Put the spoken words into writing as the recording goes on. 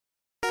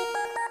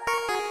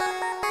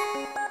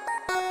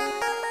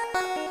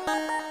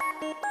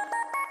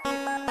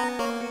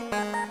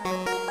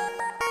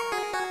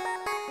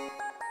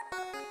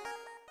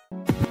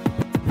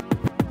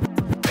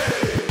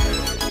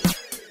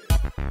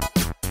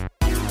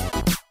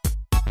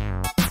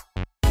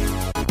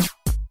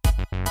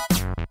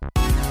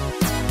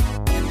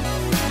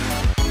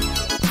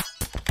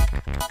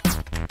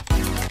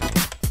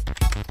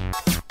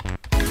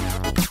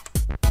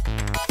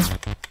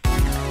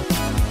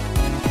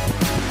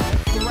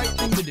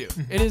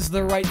It is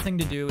the right thing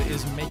to do,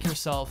 is make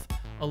yourself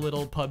a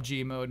little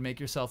PUBG mode, make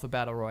yourself a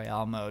Battle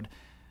Royale mode.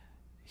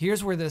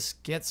 Here's where this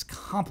gets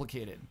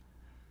complicated.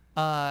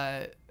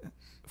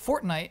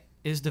 Fortnite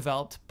is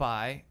developed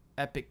by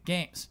Epic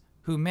Games,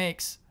 who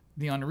makes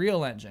the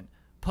Unreal Engine.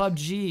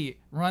 PUBG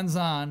runs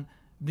on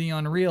the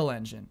Unreal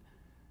Engine.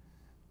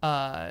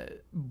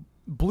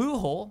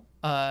 Bluehole,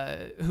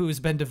 who has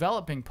been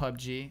developing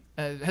PUBG,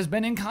 has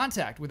been in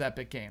contact with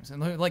Epic Games,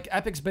 and like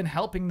Epic's been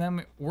helping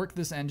them work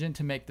this engine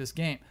to make this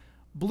game.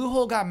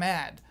 Bluehole got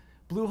mad.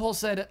 Bluehole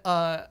said,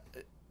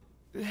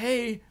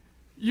 "Hey,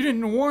 you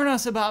didn't warn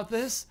us about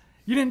this.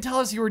 You didn't tell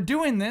us you were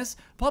doing this."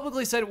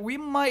 Publicly said we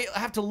might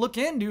have to look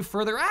into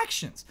further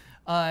actions.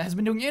 Has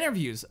been doing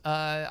interviews.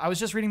 I was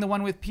just reading the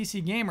one with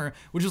PC Gamer,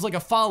 which is like a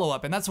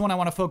follow-up, and that's the one I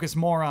want to focus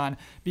more on,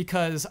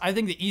 because I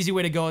think the easy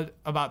way to go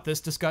about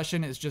this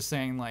discussion is just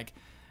saying, like,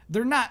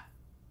 they're not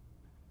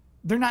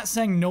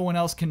saying no one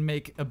else can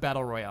make a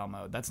Battle Royale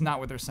mode. That's not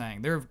what they're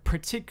saying. They're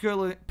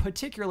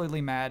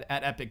particularly mad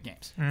at Epic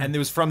Games. And it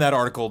was from that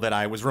article that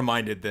I was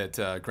reminded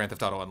that Grand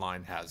Theft Auto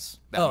Online has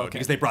that mode,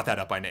 because they brought that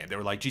up by name. They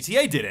were like,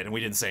 GTA did it, and we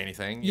didn't say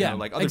anything. You know,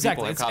 like other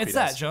people have copied it's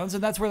that, Jones,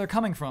 and that's where they're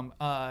coming from.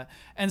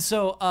 And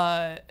so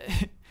I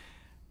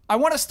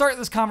want to start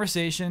this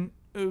conversation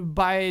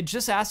by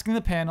just asking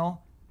the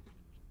panel,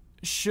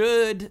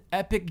 should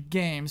Epic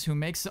Games, who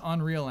makes the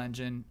Unreal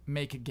Engine,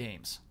 make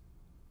games?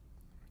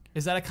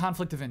 Is that a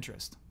conflict of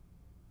interest?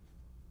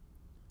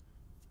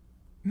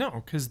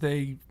 No, because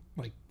they,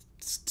 like,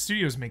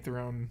 studios make their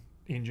own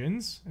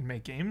engines and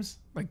make games.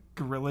 Like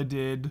Guerrilla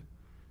did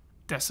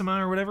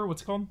Decima or whatever.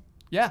 What's it called?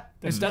 Yeah,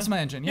 it's Decima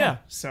Engine. Yeah.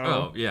 So.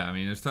 Oh yeah, I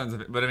mean, there's tons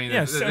of it, but I mean,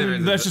 Yes,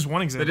 that's just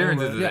one example. The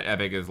difference is but- that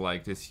Epic is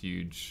like this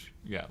huge,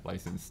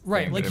 licensed.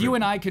 Right, thing like that you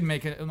and I could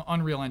make an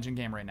Unreal Engine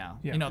game right now.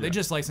 Yeah. You know, they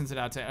just license it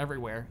out to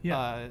everywhere.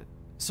 Yeah.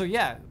 So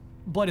yeah,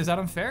 Blood, is that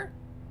unfair?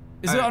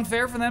 Is it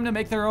unfair for them to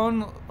make their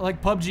own,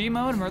 like, PUBG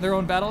mode or their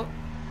own battle?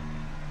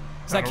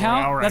 Does that Battle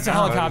count? Royale right That's a now.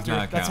 helicopter.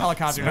 That does not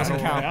That's a count.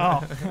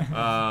 helicopter. Doesn't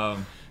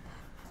count.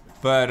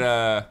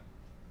 But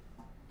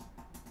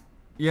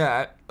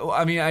yeah,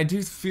 I mean, I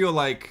do feel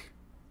like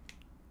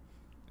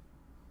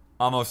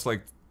almost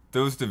like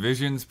those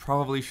divisions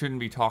probably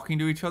shouldn't be talking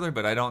to each other,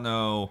 but I don't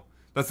know.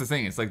 That's the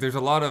thing. It's like there's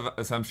a lot of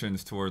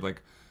assumptions toward,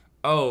 like,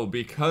 oh,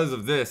 because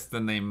of this,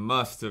 then they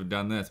must have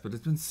done this. But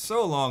it's been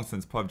so long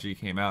since PUBG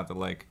came out that,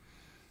 like,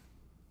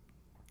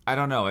 I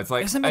don't know. It's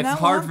like, Hasn't been it's that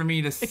hard long? for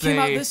me to It say. came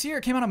out this year.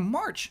 It came out in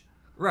March.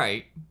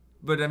 Right.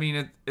 But I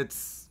mean,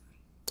 it's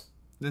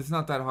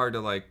not that hard to,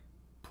 like,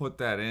 put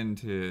that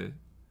into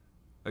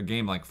a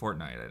game like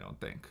Fortnite, I don't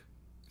think.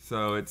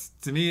 So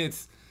to me,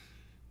 it's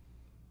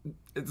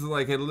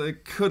like,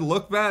 it could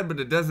look bad, but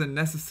it doesn't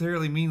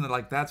necessarily mean that,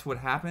 like, that's what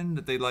happened.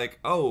 That they, like,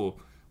 oh,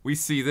 we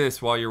see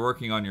this while you're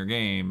working on your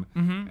game,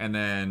 and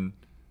then,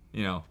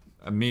 you know,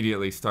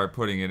 immediately start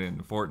putting it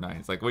into Fortnite.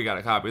 It's like, we got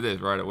to copy this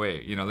right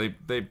away. You know,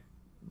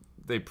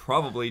 they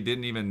probably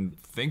didn't even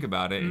think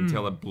about it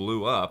until it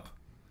blew up.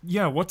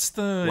 Yeah, what's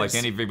the... Like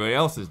anybody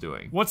else is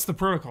doing. What's the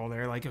protocol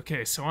there? Like,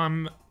 okay, so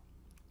I'm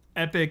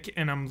Epic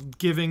and I'm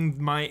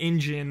giving my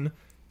engine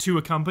to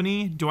a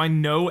company. Do I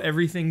know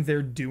everything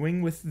they're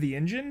doing with the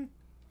engine?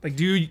 Like,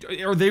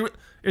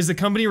 is the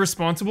company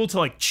responsible to,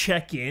 like,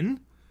 check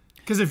in?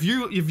 Because if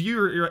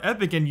you're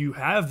Epic and you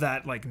have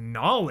that, like,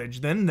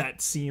 knowledge, then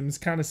that seems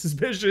kind of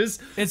suspicious.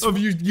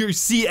 You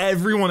see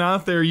everyone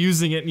out there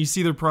using it and you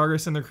see their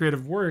progress and their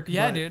creative work.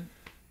 Yeah, dude.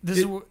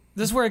 This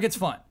is where it gets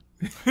fun.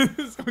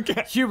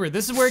 Okay. Hubert,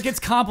 this is where it gets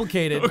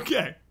complicated.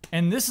 Okay.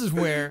 And this is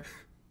where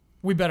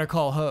we better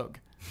call Hoeg.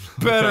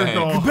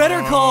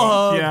 Better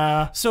call Hoeg.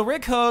 Yeah. So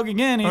Rick Hoeg,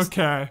 again, he's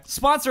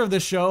sponsor of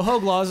this show.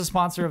 Hoeg Law is a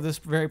sponsor of this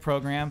very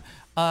program.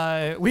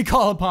 We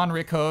call upon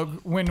Rick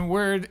Hoeg when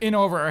we're in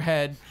over our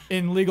head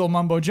in legal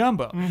mumbo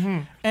jumbo.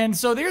 And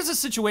so there's a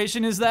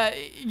situation is that,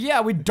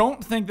 yeah, we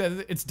don't think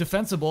that it's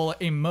defensible,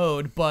 a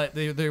mode, but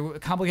the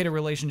complicated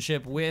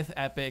relationship with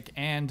Epic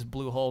and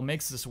Bluehole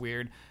makes this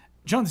weird.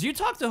 Jones, you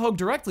talked to Hoeg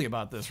directly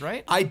about this,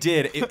 right? I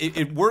did.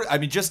 I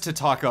mean, just to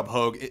talk up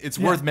Hoeg, it's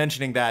worth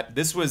mentioning that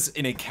this was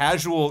in a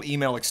casual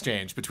email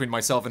exchange between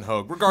myself and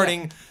Hoeg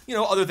regarding, you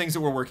know, other things that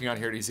we're working on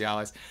here at Easy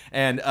Allies.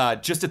 And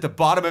just at the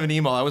bottom of an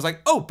email, I was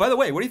like, oh, by the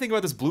way, what do you think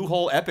about this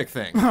Bluehole Epic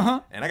thing?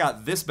 And I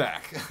got this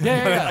back.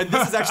 Yeah.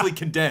 This is actually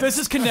condensed. This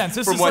is condensed.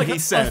 This from is what like he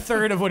said. a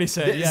third of what he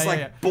said. It's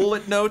like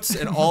bullet notes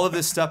and all of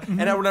this stuff. And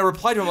when I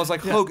replied to him, I was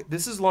like, Hoeg,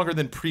 this is longer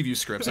than preview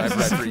scripts I've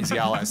read for Easy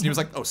Allies. And he was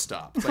like, oh,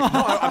 stop. It's like,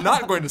 no, I'm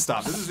not going to stop.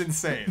 This is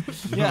insane.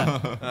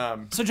 Yeah.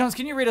 So, Jones,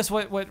 can you read us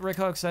what Rick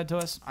Hoeg said to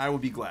us? I would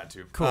be glad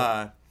to.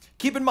 Cool.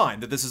 Keep in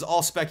mind that this is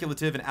all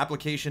speculative and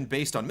application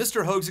based on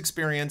Mr. Hoeg's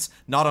experience,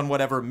 not on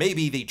whatever may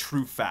be the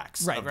true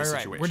facts of the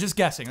situation. We're just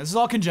guessing. This is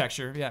all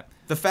conjecture. Yeah.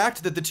 The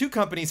fact that the two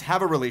companies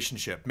have a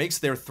relationship makes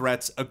their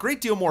threats a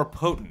great deal more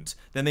potent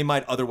than they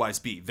might otherwise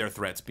be, their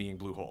threats being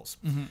Bluehole's.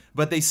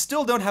 But they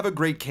still don't have a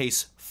great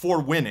case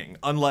for winning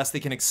unless they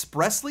can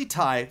expressly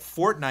tie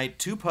Fortnite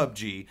to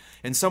PUBG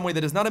in some way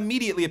that is not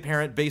immediately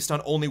apparent based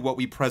on only what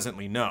we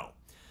presently know.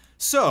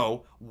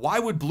 So, why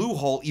would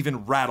Bluehole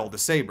even rattle the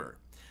saber?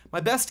 My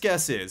best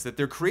guess is that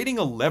they're creating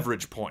a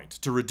leverage point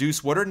to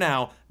reduce what are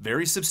now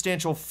very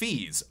substantial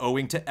fees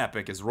owing to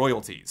Epic as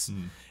royalties.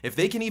 If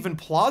they can even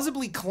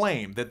plausibly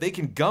claim that they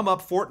can gum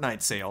up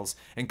Fortnite sales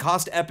and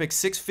cost Epic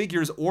 6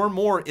 figures or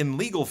more in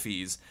legal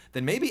fees,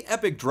 then maybe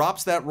Epic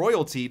drops that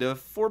royalty to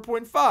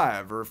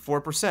 4.5 or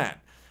 4%.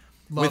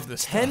 Love With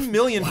this 10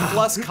 million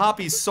plus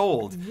copies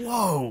sold,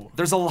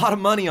 there's a lot of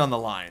money on the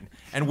line.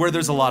 And where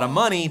there's a lot of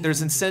money,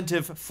 there's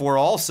incentive for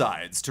all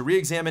sides to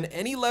re-examine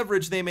any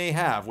leverage they may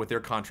have with their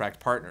contract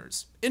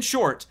partners. In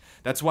short,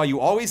 that's why you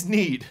always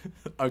need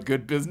a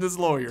good business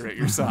lawyer at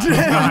your side.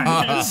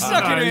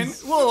 Suck it in.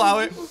 We'll allow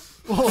it.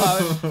 We'll allow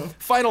it.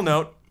 Final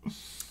note.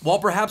 While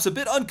perhaps a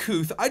bit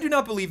uncouth, I do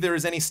not believe there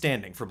is any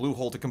standing for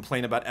Bluehole to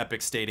complain about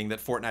Epic stating that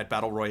Fortnite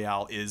Battle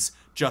Royale is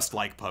just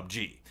like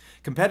PUBG.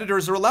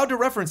 Competitors are allowed to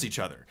reference each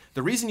other.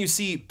 The reason you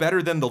see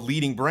better than the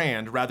leading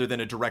brand rather than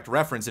a direct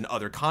reference in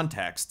other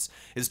contexts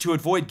is to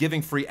avoid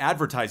giving free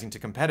advertising to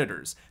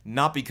competitors,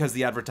 not because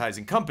the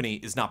advertising company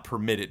is not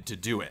permitted to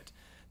do it.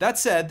 That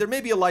said, there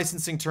may be a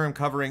license term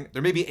covering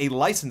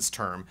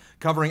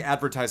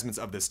advertisements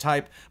of this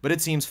type, but it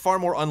seems far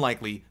more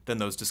unlikely than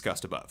those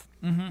discussed above.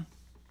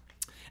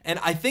 And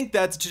I think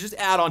that's to just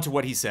add on to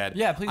what he said.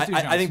 Yeah, please do,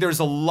 I think there's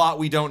a lot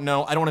we don't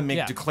know. I don't want to make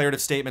Yeah.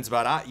 declarative statements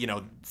about,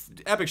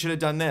 Epic should have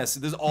done this.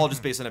 This is all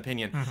just based on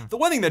opinion. The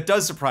one thing that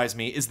does surprise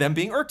me is them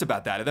being irked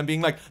about that, and them being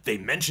like, they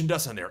mentioned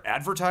us on their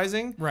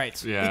advertising.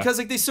 Right. Yeah. Because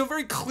they so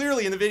very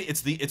clearly in the video,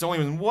 it's only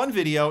in one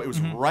video. It was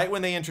right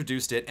when they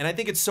introduced it, and I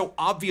think it's so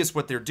obvious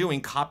what they're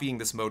doing, copying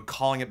this mode,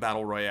 calling it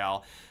Battle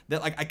Royale.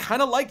 That I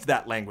kind of liked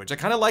that language. I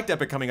kind of liked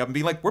Epic coming up and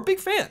being like, we're big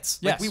fans.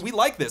 Yes. Like we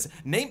like this.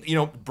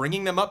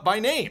 Bringing them up by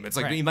name. It's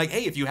like being like,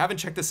 hey, if you haven't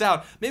checked this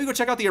out, maybe go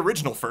check out the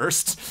original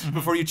first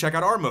before you check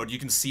out our mode. You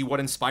can see what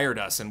inspired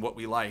us and what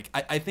we like.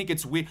 I think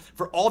it's weird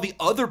for all the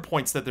other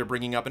points that they're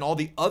bringing up and all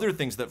the other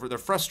things that they're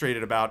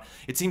frustrated about.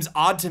 It seems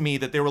odd to me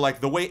that they were like,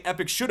 the way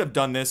Epic should have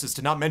done this is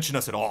to not mention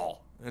us at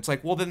all. And it's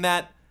like, well, then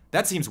that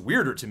seems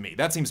weirder to me.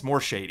 That seems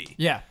more shady.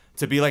 Yeah.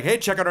 To be like, hey,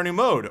 check out our new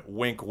mode.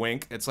 Wink,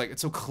 wink. It's like,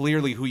 it's so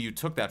clearly who you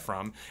took that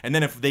from. And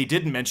then if they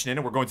didn't mention it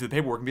and we're going through the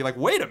paperwork and be like,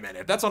 wait a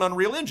minute, that's on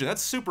Unreal Engine.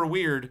 That's super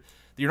weird that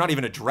you're not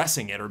even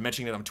addressing it or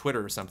mentioning it on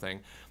Twitter or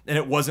something. And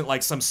it wasn't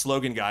like some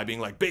slogan guy being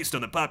like, based on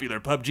the popular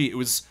PUBG. It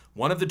was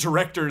one of the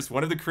directors,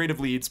 one of the creative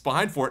leads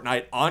behind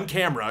Fortnite on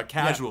camera,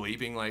 casually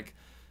being like,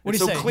 What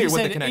it's do you so say? clear He what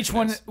the said connection each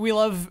one, is. we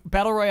love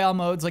Battle Royale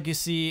modes like you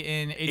see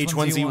in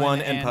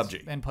H1Z1 and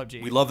PUBG. And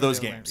PUBG. We love those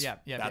games. Yeah.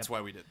 That's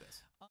why we did this.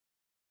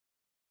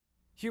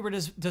 Huber,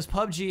 does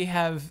PUBG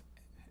have...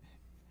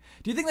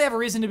 Do you think they have a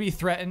reason to be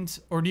threatened,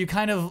 or do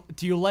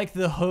you like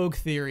the Hoeg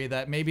theory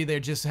that maybe they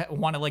just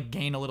want to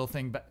gain a little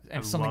thing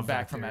and something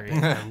back from Epic?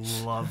 I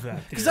love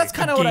that. Because that's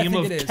kind of what I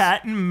think it is.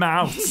 Cat and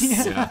mouse.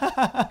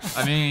 Yeah.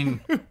 I mean,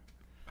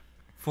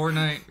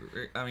 Fortnite,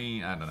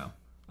 I don't know.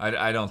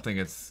 I don't think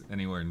it's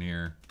anywhere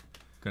near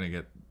going to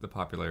get the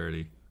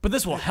popularity. But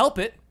this will help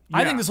it.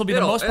 I think this will be the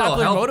It'll most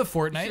popular help. mode of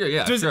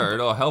Fortnite. Sure, sure,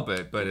 it'll help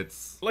it, but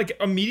it's... Like,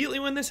 immediately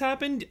when this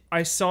happened,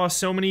 I saw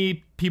so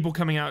many people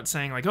coming out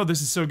saying, like, oh,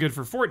 this is so good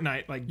for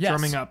Fortnite, like,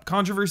 drumming up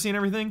controversy and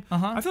everything.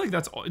 I feel like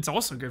it's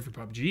also good for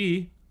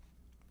PUBG.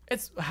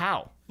 It's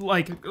how?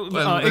 Like,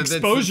 But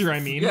exposure,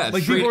 I mean. Yeah,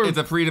 like, it's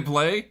a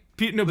free-to-play.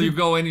 No, You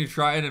go in, you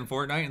try it in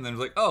Fortnite, and then it's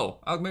like, oh,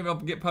 maybe I'll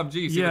get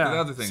PUBG, see what the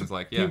other thing is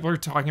like. Yeah. People are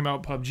talking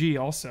about PUBG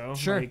also.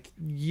 Sure. Like,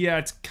 yeah,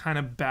 it's kind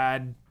of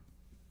bad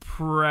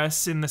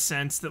press in the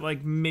sense that,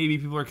 like, maybe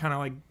people are kind of,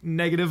 like,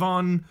 negative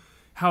on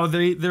how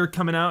they're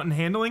coming out and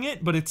handling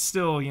it, but it's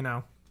still,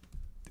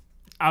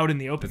 out in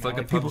the open. It's now. like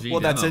a people, PUBG Well,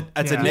 that's demo.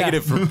 a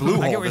negative for I get what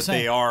Bluehole you're that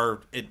saying. they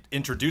are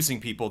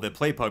introducing people that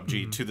play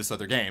PUBG to this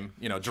other game,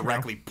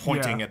 directly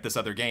pointing at this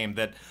other game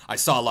that I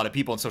saw a lot of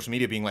people on social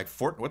media being like,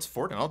 what's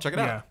Fortnite? I'll check it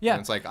out. Yeah.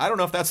 And it's like, I don't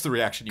know if that's the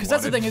reaction you wanted. Because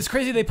that's the thing. It's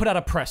crazy they put out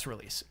a press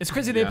release. It's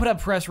crazy they put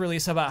out a press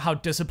release about how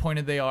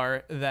disappointed they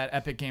are that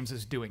Epic Games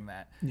is doing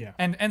that. Yeah.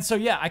 And so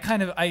I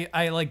kind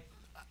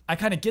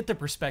of get the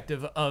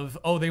perspective of,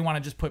 oh, they want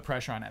to just put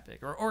pressure on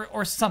Epic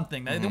or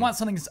something. They want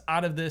something that's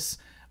out of this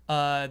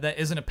that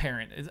isn't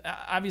apparent.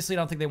 Obviously, I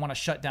don't think they want to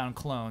shut down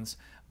clones,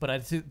 but I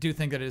do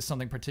think that it is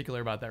something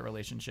particular about that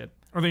relationship.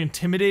 are they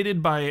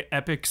intimidated by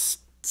Epic's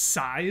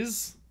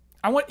size?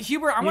 I want to get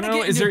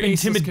Is into there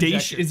baseless intimidation?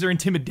 conjecture. Is there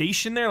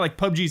intimidation there? Like,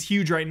 PUBG's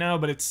huge right now,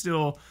 but it's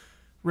still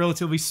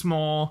relatively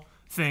small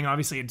thing.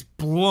 Obviously, it's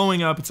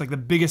blowing up. It's like the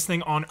biggest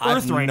thing on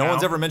Earth right now. No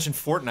one's ever mentioned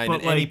Fortnite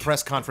But, in any like-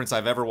 press conference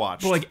I've ever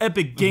watched. But like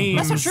Epic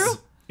Games That's not true.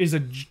 is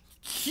a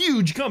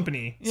huge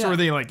company. So Yeah. are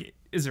they like?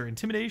 Is there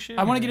intimidation?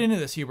 I want to get into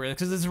this, Hubert,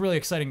 because this is really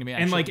exciting to me.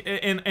 Actually.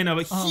 and like and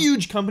a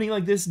huge company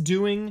like this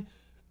doing.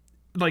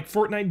 Like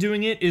Fortnite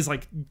doing it is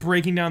like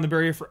breaking down the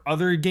barrier for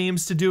other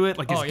games to do it.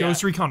 Like, is Oh, yeah.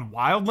 Ghost Recon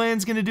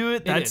Wildlands going to do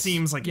it? That is.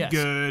 seems like Yes.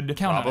 good.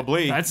 Count on it.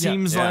 Probably. That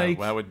seems Yeah, like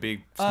well, that would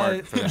be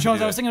smart for them to Jones,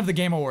 do I was it. thinking of the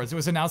Game Awards. It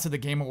was announced at the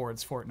Game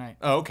Awards Fortnite.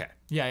 Oh, okay.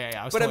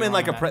 Yeah. But I mean,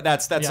 like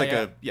that's Yeah,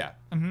 like yeah.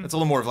 that's a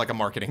little more of like a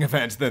marketing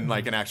event than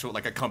like an actual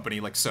like a company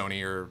like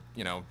Sony or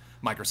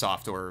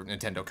Microsoft or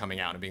Nintendo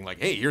coming out and being like,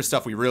 hey, here's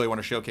stuff we really want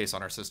to showcase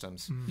on our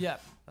systems. Yeah.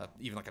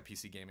 Even like a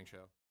PC gaming show.